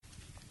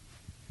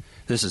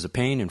This is the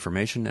Pain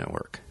Information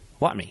Network.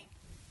 What me?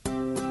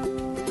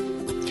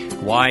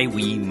 Why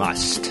we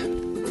must.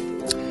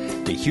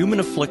 The human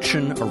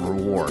affliction of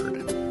reward.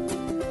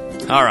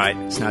 All right,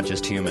 it's not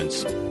just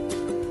humans.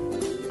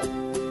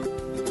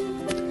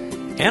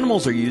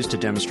 Animals are used to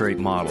demonstrate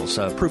models,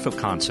 proof of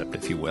concept,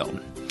 if you will.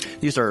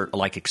 These are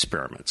like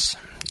experiments.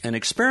 An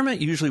experiment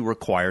usually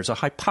requires a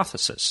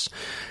hypothesis.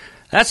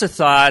 That's a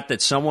thought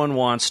that someone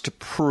wants to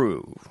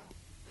prove,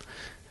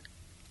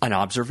 an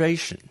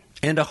observation,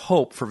 and a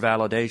hope for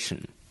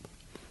validation.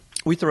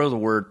 We throw the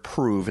word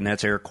prove, and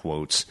that's air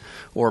quotes,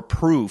 or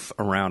proof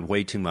around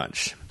way too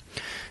much.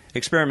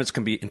 Experiments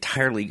can be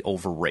entirely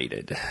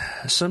overrated.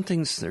 Some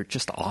things, they're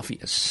just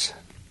obvious.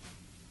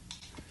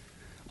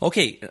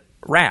 Okay,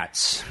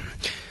 rats.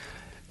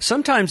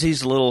 Sometimes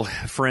these little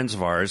friends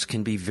of ours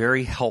can be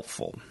very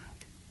helpful.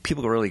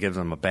 People really give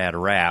them a bad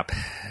rap.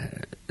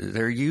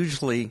 They're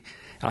usually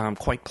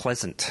quite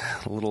pleasant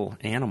little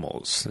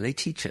animals. They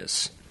teach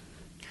us.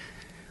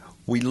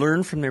 We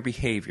learn from their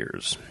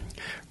behaviors.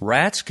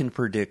 Rats can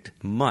predict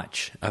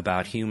much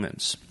about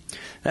humans.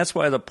 That's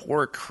why the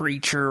poor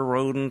creature,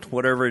 rodent,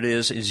 whatever it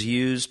is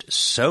used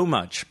so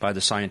much by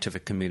the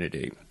scientific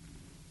community.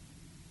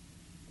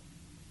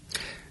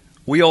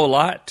 We owe a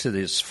lot to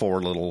these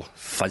four little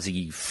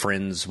fuzzy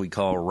friends we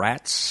call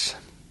rats.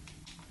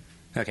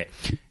 Okay,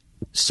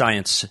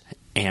 science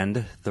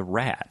and the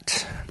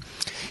rat.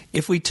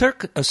 If we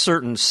took a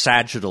certain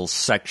sagittal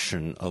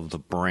section of the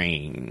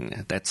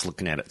brain, that's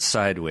looking at it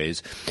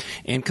sideways,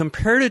 and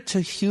compared it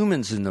to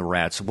humans in the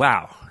rats,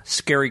 wow,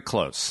 scary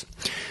close.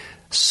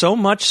 So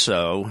much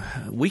so,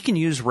 we can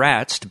use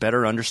rats to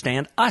better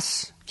understand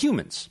us,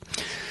 humans.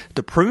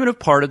 The primitive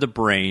part of the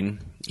brain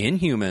in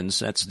humans,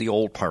 that's the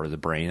old part of the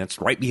brain, that's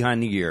right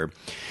behind the ear,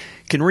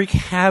 can wreak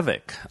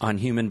havoc on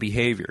human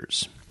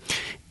behaviors.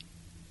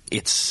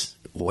 It's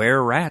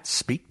where rats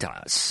speak to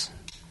us.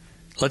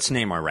 Let's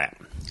name our rat.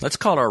 Let's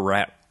call our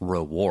rat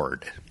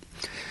Reward.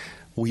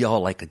 We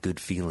all like a good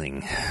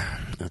feeling.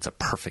 It's a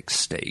perfect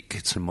steak.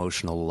 It's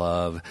emotional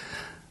love.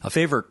 A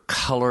favorite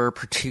color,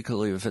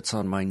 particularly if it's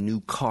on my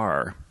new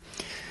car.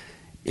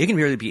 It can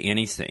really be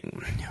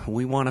anything.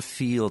 We want to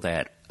feel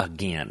that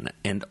again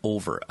and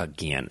over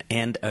again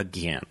and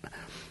again.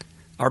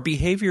 Our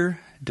behavior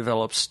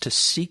develops to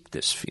seek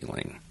this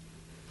feeling.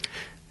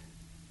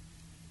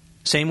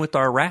 Same with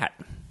our rat,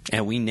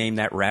 and we name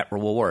that rat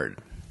Reward.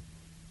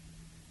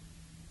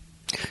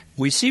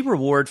 We see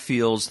reward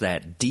feels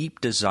that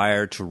deep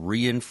desire to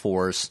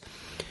reinforce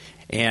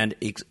and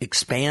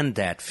expand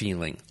that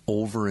feeling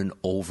over and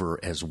over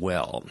as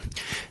well.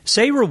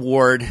 Say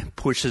reward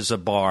pushes a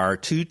bar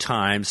 2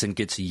 times and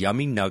gets a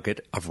yummy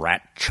nugget of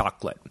rat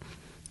chocolate.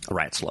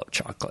 Rats love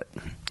chocolate.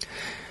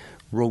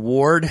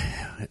 Reward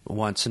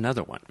wants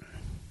another one.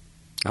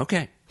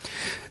 Okay,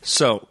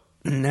 so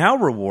now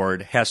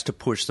reward has to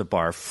push the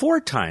bar 4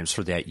 times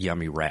for that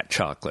yummy rat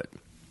chocolate.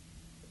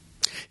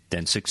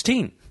 Then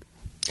 16.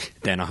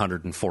 Then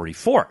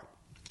 144.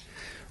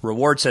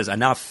 Reward says,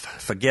 enough,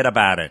 forget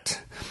about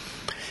it.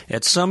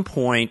 At some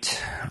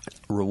point,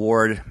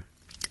 Reward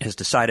has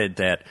decided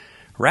that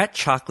rat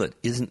chocolate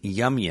isn't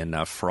yummy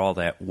enough for all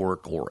that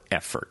work or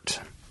effort.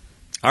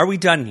 Are we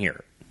done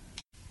here?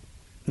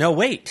 No,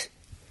 wait.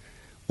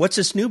 What's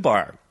this new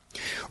bar?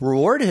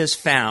 Reward has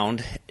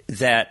found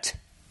that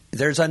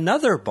there's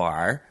another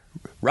bar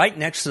right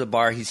next to the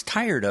bar he's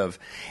tired of,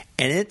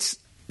 and it's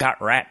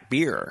got rat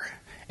beer.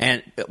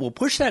 And we'll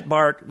push that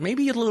bar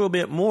maybe a little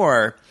bit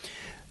more,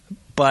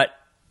 but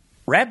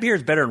rat beer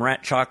is better than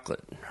rat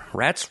chocolate.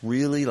 Rats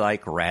really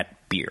like rat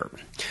beer.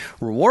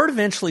 Reward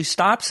eventually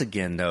stops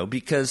again, though,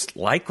 because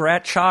like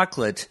rat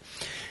chocolate,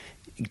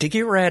 to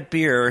get rat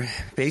beer,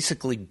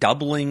 basically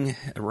doubling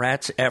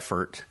rat's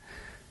effort,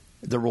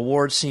 the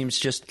reward seems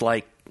just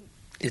like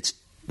it's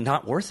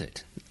not worth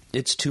it.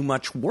 It's too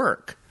much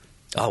work.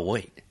 Oh,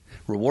 wait.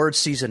 Reward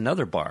sees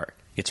another bar.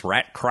 It's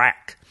rat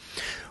crack.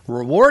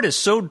 Reward is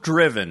so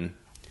driven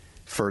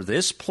for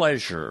this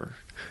pleasure,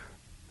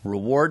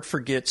 Reward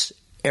forgets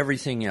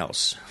everything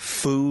else.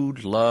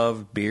 Food,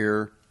 love,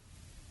 beer,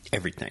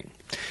 everything.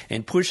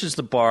 And pushes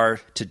the bar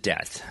to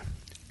death,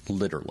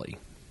 literally.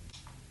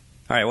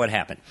 All right, what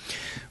happened?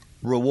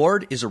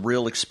 Reward is a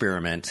real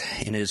experiment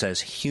and is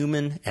as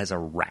human as a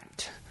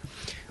rat.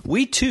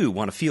 We, too,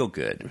 want to feel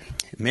good.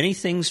 Many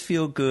things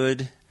feel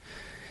good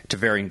to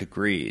varying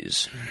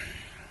degrees.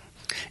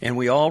 And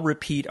we all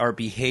repeat our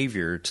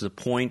behavior to the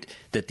point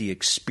that the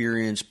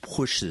experience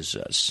pushes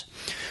us.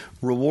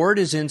 Reward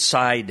is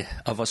inside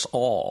of us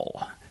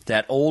all.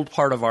 That old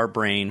part of our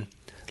brain,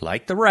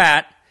 like the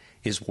rat,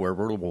 is where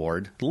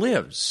reward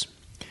lives.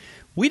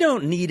 We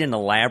don't need an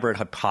elaborate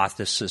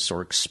hypothesis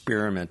or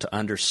experiment to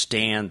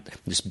understand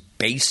this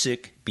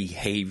basic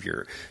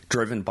behavior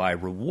driven by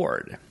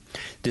reward.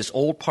 This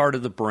old part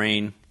of the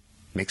brain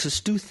makes us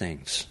do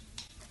things.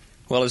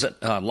 Well, is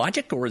it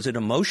logic or is it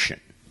emotion?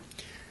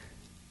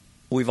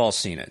 We've all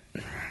seen it.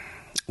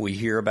 We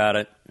hear about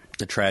it,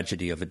 the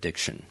tragedy of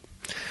addiction.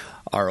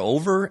 Our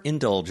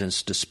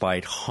overindulgence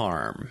despite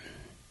harm,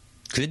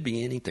 could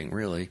be anything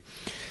really,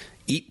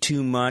 eat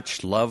too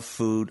much, love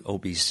food,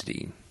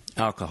 obesity,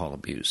 alcohol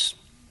abuse,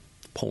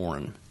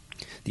 porn,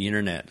 the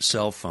internet,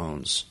 cell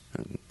phones,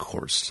 and of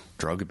course,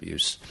 drug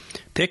abuse.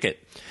 Pick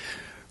it.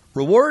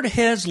 Reward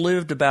has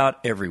lived about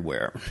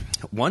everywhere.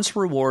 Once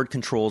reward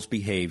controls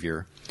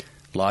behavior,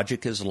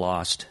 logic is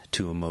lost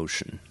to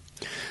emotion.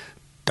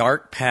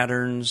 Dark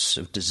patterns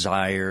of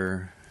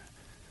desire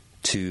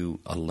to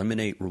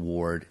eliminate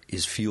reward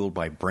is fueled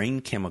by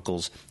brain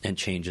chemicals and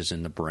changes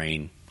in the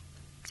brain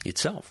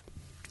itself.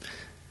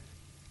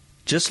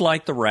 Just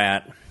like the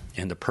rat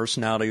and the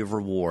personality of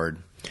reward,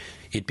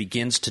 it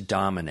begins to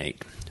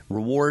dominate.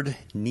 Reward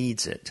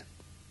needs it.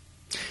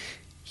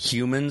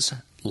 Humans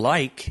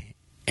like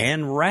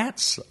and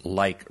rats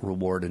like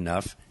reward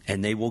enough,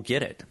 and they will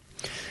get it.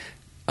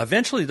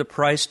 Eventually, the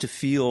price to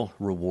feel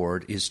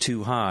reward is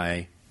too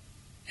high,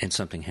 and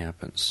something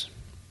happens.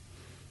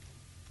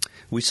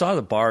 We saw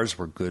the bars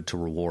were good to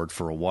reward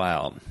for a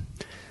while.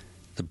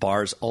 The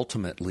bars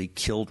ultimately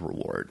killed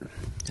reward.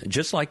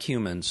 Just like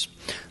humans,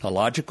 a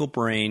logical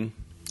brain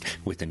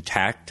with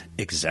intact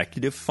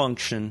executive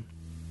function,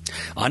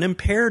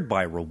 unimpaired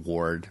by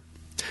reward,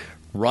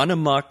 run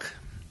amok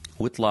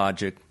with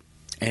logic,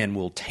 and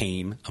will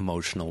tame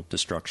emotional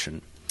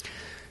destruction.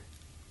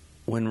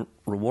 When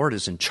reward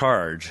is in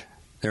charge,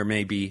 there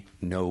may be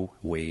no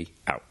way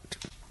out.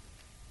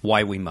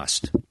 Why we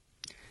must.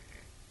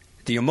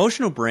 The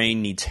emotional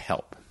brain needs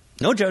help.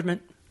 No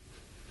judgment.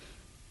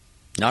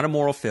 Not a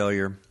moral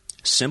failure.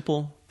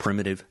 Simple,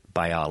 primitive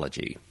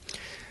biology.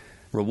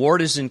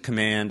 Reward is in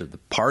command of the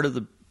part of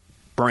the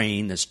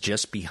brain that's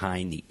just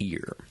behind the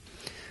ear.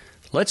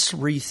 Let's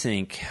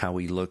rethink how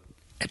we look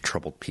at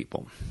troubled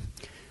people.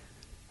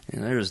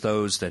 And there's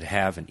those that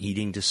have an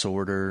eating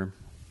disorder.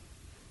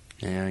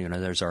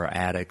 There's our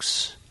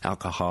addicts,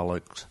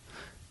 alcoholics,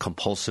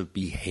 compulsive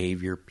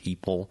behavior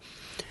people.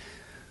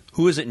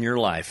 Who is it in your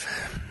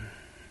life?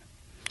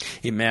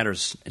 It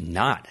matters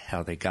not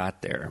how they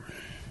got there.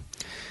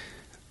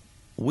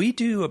 We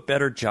do a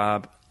better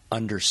job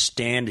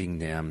understanding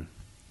them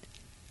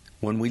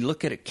when we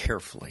look at it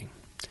carefully.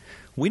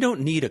 We don't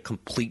need a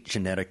complete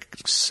genetic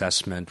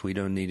assessment. We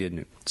don't need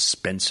an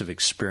expensive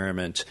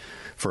experiment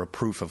for a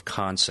proof of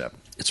concept.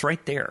 It's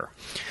right there.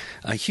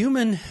 A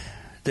human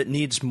that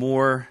needs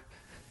more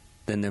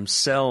than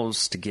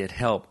themselves to get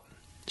help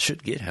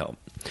should get help.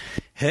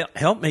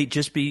 Help may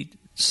just be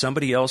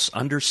somebody else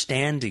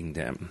understanding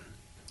them,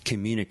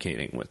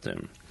 communicating with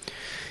them.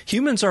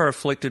 Humans are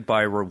afflicted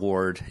by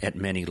reward at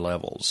many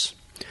levels.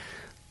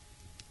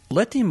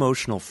 Let the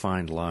emotional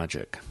find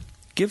logic.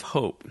 Give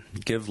hope.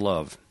 Give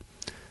love.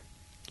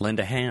 Lend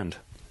a hand.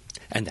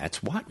 And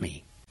that's what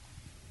me.